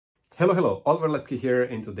Hello, Oliver Lepke here,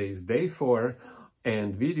 and today's day 4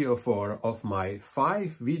 and video 4 of my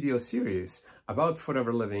 5 video series about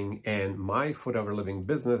Forever Living and my Forever Living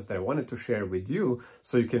business that I wanted to share with you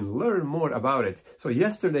so you can learn more about it. So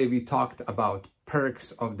yesterday we talked about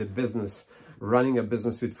perks of the business, running a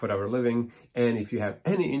business with Forever Living, and if you have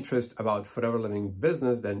any interest about Forever Living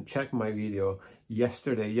business, then check my video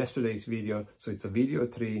yesterday's video. So it's a video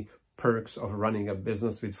 3, perks of running a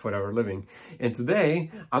business with Forever Living. And today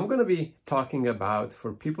I'm going to be talking about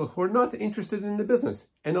for people who are not interested in the business.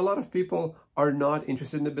 And a lot of people are not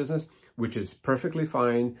interested in the business, which is perfectly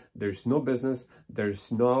fine. There's no business.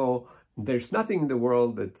 There's nothing in the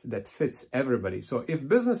world that fits everybody. So if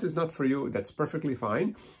business is not for you, that's perfectly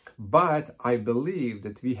fine. But I believe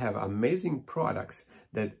that we have amazing products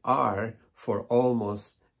that are for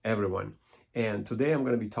almost everyone. And today I'm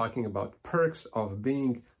going to be talking about perks of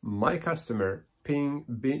being my customer,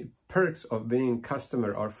 perks of being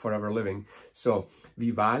customer of Forever Living. So we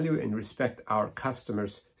value and respect our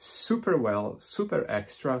customers super well, super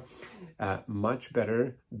extra, much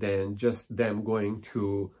better than just them going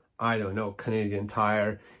to, I don't know, Canadian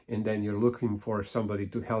Tire, and then you're looking for somebody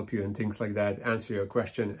to help you and things like that, answer your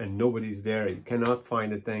question, and nobody's there, you cannot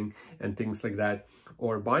find a thing, and things like that.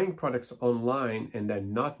 Or buying products online and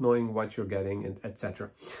then not knowing what you're getting, and etc.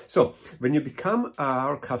 So when you become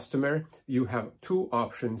our customer, you have 2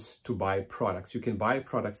 options to buy products. You can buy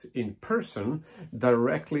products in person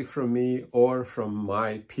directly from me or from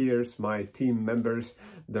my peers, my team members,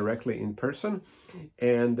 directly in person.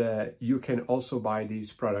 And you can also buy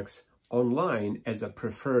these products online as a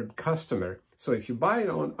preferred customer. So if you buy it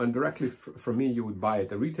on directly from me, you would buy at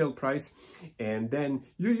the retail price, and then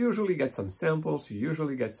you usually get some samples, you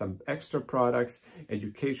usually get some extra products,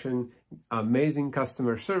 education, amazing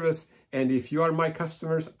customer service. And if you are my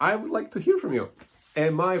customers, I would like to hear from you.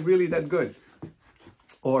 Am I really that good?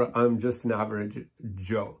 Or I'm just an average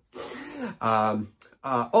Joe?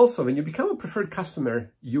 Also, when you become a preferred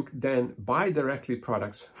customer, you then buy directly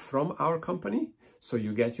products from our company. So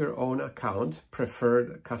you get your own account,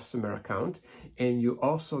 preferred customer account, and you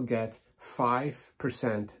also get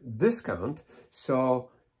 5% discount.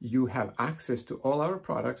 So you have access to all our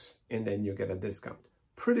products and then you get a discount.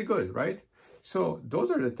 Pretty good, right? So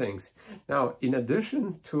those are the things. Now, in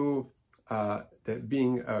addition to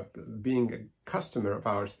being a customer of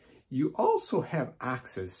ours, you also have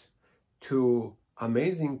access to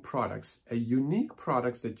amazing products, unique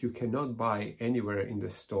products that you cannot buy anywhere in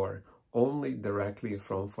the store, only directly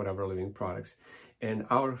from Forever Living products. And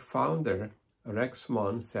our founder, Rex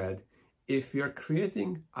Mon, said, if you're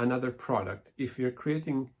creating another product, if you're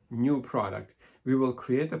creating new product, we will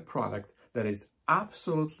create a product that is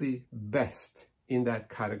absolutely best in that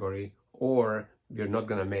category, or we're not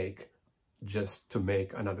going to make just to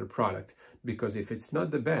make another product. Because if it's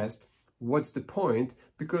not the best, what's the point?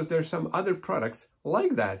 Because there's some other products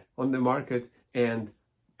like that on the market, and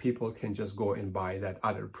people can just go and buy that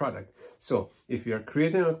other product. So if you're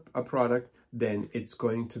creating a product, then it's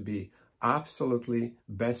going to be absolutely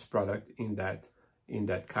best product in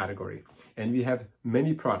that category. And we have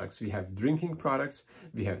many products. We have drinking products,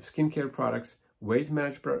 we have skincare products, weight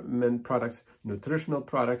management products, nutritional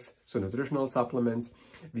products, so nutritional supplements.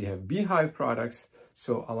 We have beehive products,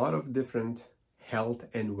 so a lot of different health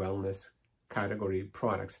and wellness category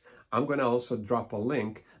products. I'm going to also drop a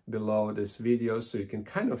link below this video so you can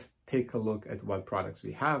kind of take a look at what products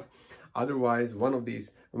we have. Otherwise, one of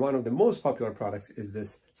the most popular products is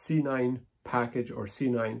this C9 package or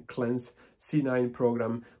C9 cleanse C9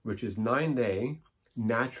 program, which is 9-day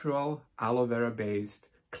natural aloe vera based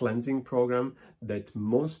cleansing program that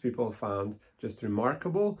most people found just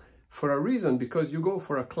remarkable for a reason, because you go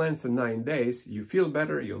for a cleanse in 9 days, you feel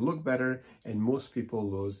better, you look better, and most people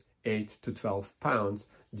lose 8 to 12 pounds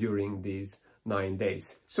during these 9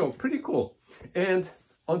 days. So pretty cool. And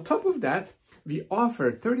on top of that, we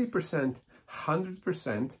offer 30%,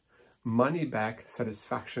 100% money back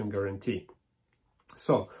satisfaction guarantee.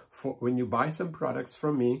 So when you buy some products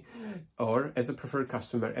from me or as a preferred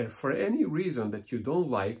customer, and for any reason that you don't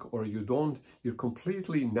like, or you're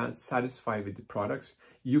completely not satisfied with the products,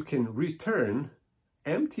 you can return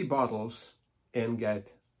empty bottles and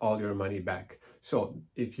get all your money back. So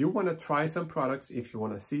if you want to try some products, if you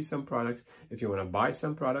want to see some products, if you want to buy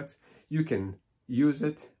some products, you can use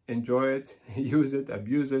it, enjoy it, use it,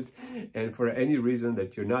 abuse it. And for any reason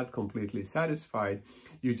that you're not completely satisfied,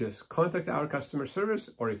 you just contact our customer service,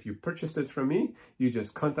 or if you purchased it from me, you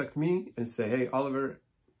just contact me and say, hey, Oliver,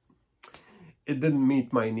 it didn't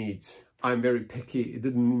meet my needs. I'm very picky. It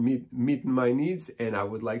didn't meet my needs, and I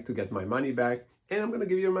would like to get my money back. And I'm going to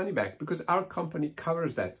give you your money back, because our company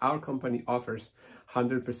covers that. Our company offers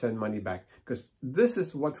 100% money back, because this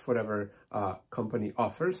is what Forever company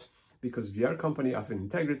offers, because we are a company of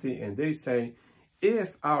integrity, and they say,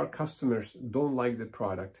 if our customers don't like the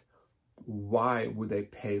product, why would they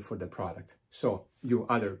pay for the product? So you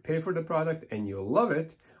either pay for the product and you love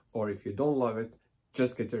it, or if you don't love it,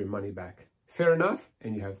 just get your money back. Fair enough.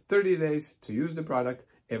 And you have 30 days to use the product,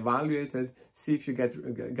 evaluate it, see if you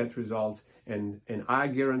get results, and I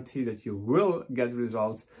guarantee that you will get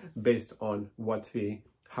results based on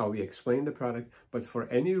how we explain the product. But for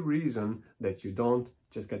any reason that you don't,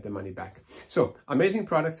 just get the money back. So amazing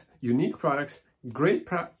products, unique products, great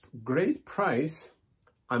price,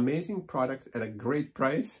 amazing products at a great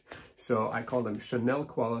price. So I call them Chanel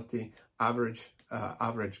quality, average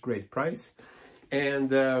great price,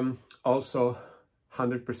 and also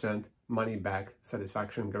 100% money back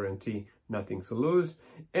satisfaction guarantee, nothing to lose.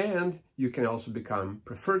 And you can also become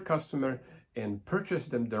preferred customer and purchase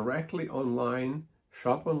them directly online,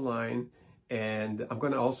 shop online. And I'm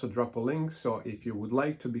going to also drop a link. So if you would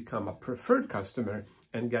like to become a preferred customer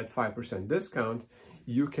and get 5% discount,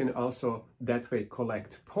 you can also that way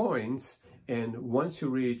collect points. And once you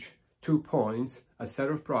reach 2 points, a set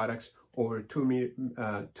of products over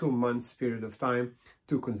 2 months period of time,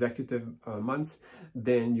 2 consecutive months,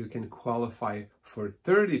 then you can qualify for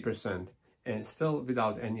 30% and still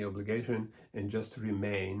without any obligation, and just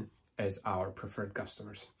remain as our preferred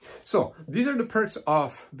customers. So these are the perks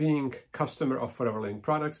of being customer of Forever Living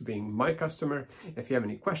products, being my customer. If you have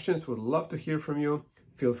any questions, would love to hear from you.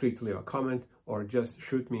 Feel free to leave a comment or just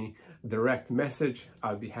shoot me direct message.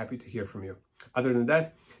 I'll be happy to hear from you. Other than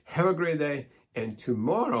that, have a great day. And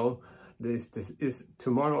tomorrow,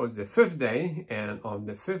 tomorrow is the 5th day, and on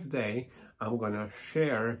the 5th day, I'm gonna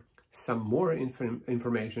share some more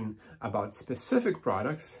information about specific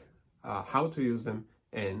products, how to use them,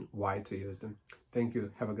 and why to use them. Thank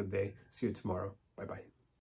you. Have a good day. See you tomorrow. Bye-bye.